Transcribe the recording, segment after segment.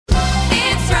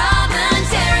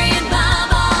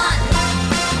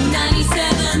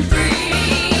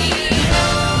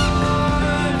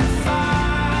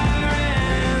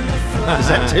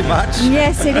that too much?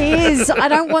 Yes, it is. I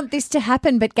don't want this to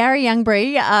happen, but Gary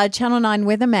Youngbury, Channel 9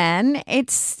 weatherman,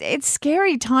 it's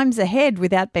scary times ahead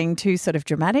without being too sort of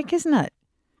dramatic, isn't it?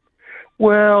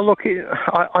 Well, look,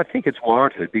 I think it's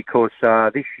warranted because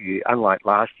this year, unlike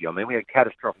last year, I mean, we had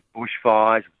catastrophic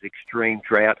bushfires, extreme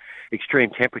drought,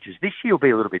 extreme temperatures. This year will be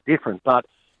a little bit different, but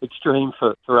extreme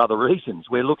for other reasons.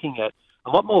 We're looking at a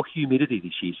lot more humidity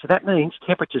this year. So that means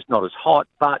temperature's not as hot,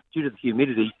 but due to the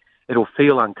humidity, it'll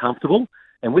feel uncomfortable.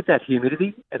 And with that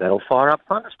humidity, that'll fire up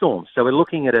thunderstorms. So we're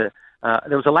looking at there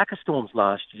was a lack of storms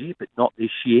last year, but not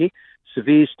this year.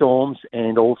 Severe storms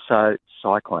and also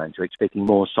cyclones. We're expecting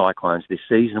more cyclones this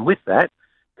season. And with that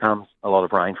comes a lot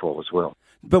of rainfall as well.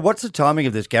 But what's the timing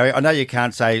of this, Gary? I know you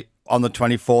can't say on the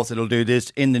 24th it'll do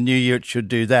this, in the new year it should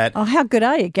do that. Oh, how good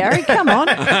are you, Gary? Come on.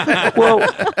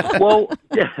 Well,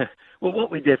 yeah. Well,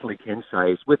 what we definitely can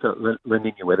say is with a La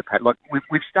Nina weather pattern, like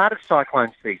we've started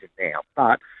cyclone season now,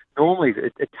 but normally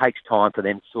it takes time for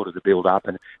them sort of to build up,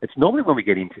 and it's normally when we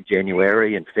get into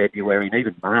January and February and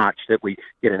even March that we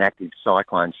get an active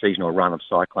cyclone season or run of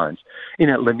cyclones. In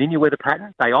a La Nina weather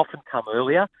pattern, they often come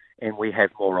earlier and we have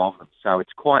more of them. So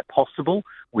it's quite possible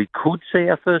we could see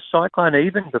our first cyclone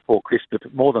even before Christmas,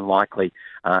 but more than likely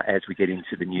as we get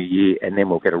into the new year, and then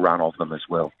we'll get a run of them as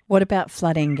well. What about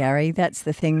flooding, Gary? That's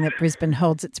the thing that Brisbane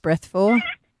holds its breath for.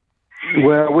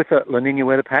 Well, with a La Nina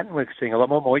weather pattern, we're seeing a lot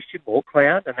more moisture, more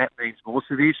cloud, and that means more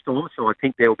severe storms. So I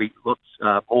think there will be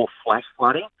lots more flash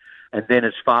flooding. And then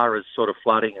as far as sort of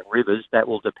flooding and rivers, that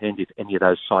will depend if any of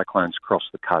those cyclones cross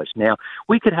the coast. Now,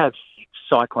 we could have 6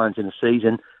 cyclones in a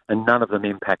season and none of them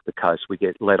impact the coast. We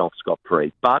get let off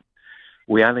scot-free. But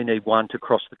we only need one to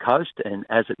cross the coast, and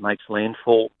as it makes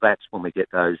landfall, that's when we get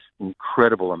those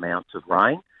incredible amounts of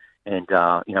rain. And,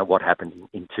 what happened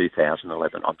in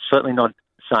 2011. I'm certainly not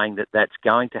saying that that's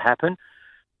going to happen,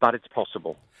 but it's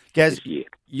possible. Gaz, this year.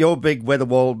 Your big weather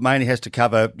wall mainly has to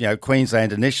cover,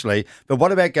 Queensland initially. But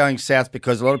what about going south?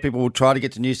 Because a lot of people will try to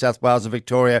get to New South Wales and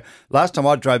Victoria. Last time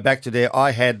I drove back to there,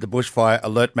 I had the bushfire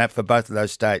alert map for both of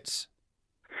those states.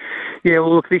 Yeah,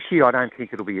 well, look, this year I don't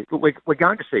think it'll be... We're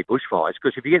going to see bushfires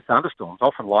because if you get thunderstorms,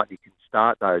 often lightning can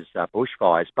start those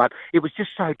bushfires. But it was just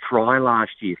so dry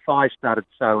last year. Fires started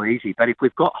so easy. But if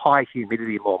we've got high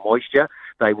humidity and more moisture,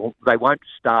 they won't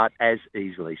start as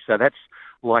easily. So that's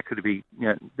likely to be...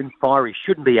 fiery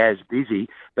shouldn't be as busy,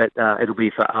 but it'll be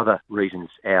for other reasons.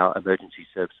 Our emergency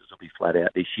services will be flat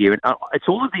out this year. And it's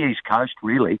all of the East Coast,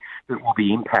 really, that will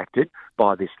be impacted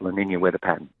by this La Nina weather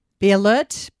pattern. Be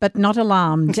alert, but not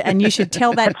alarmed. And you should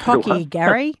tell that cocky,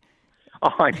 Gary. Oh,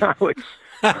 I know. It's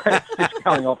just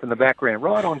going off in the background,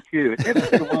 right on cue. It's never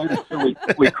been a word until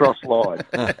we cross lines.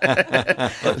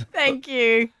 Thank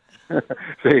you.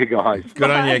 See you guys. Good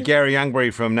on you. Gary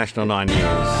Youngbury from National 9 News.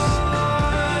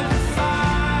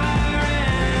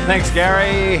 Thanks,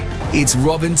 Gary. It's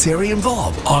Robin, Terry and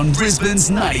Bob on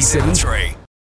Brisbane's 97.3.